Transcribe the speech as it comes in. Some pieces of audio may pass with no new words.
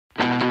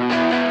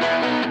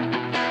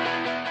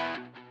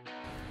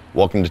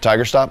Welcome to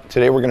Tiger Stop.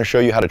 Today we're going to show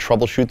you how to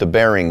troubleshoot the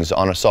bearings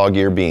on a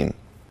SawGear beam.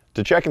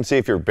 To check and see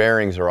if your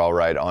bearings are all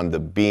right on the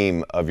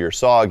beam of your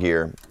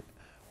SawGear,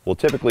 we'll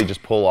typically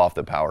just pull off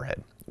the power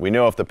head. We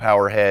know if the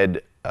power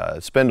head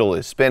spindle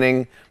is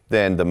spinning,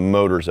 then the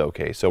motor's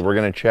okay. So we're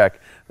going to check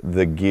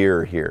the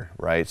gear here,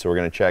 right? So we're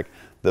going to check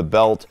the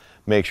belt,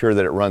 make sure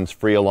that it runs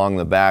free along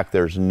the back,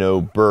 there's no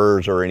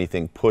burrs or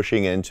anything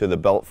pushing into the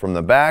belt from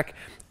the back,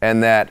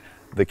 and that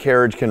the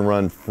carriage can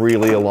run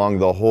freely along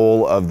the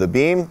whole of the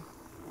beam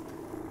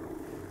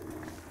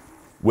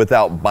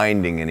without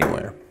binding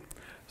anywhere.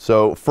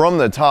 So from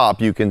the top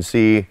you can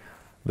see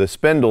the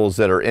spindles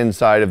that are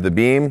inside of the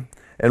beam,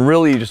 and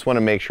really you just want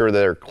to make sure that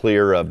they're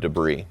clear of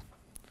debris.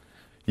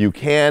 You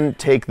can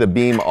take the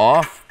beam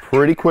off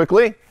pretty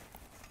quickly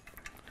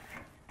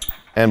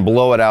and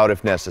blow it out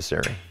if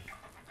necessary.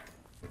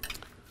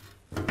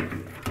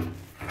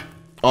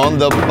 On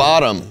the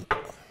bottom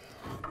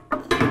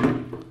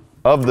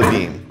of the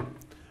beam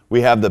we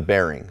have the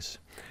bearings,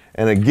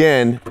 and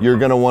again you're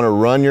going to want to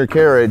run your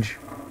carriage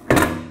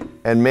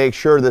and make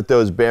sure that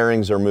those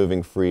bearings are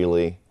moving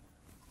freely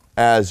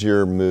as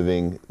you're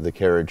moving the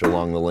carriage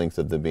along the length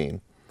of the beam.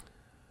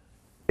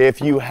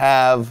 If you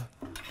have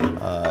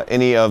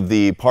any of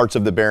the parts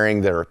of the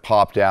bearing that are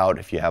popped out,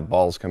 if you have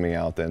balls coming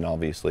out, then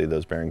obviously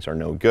those bearings are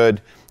no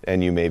good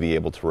and you may be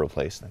able to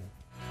replace them.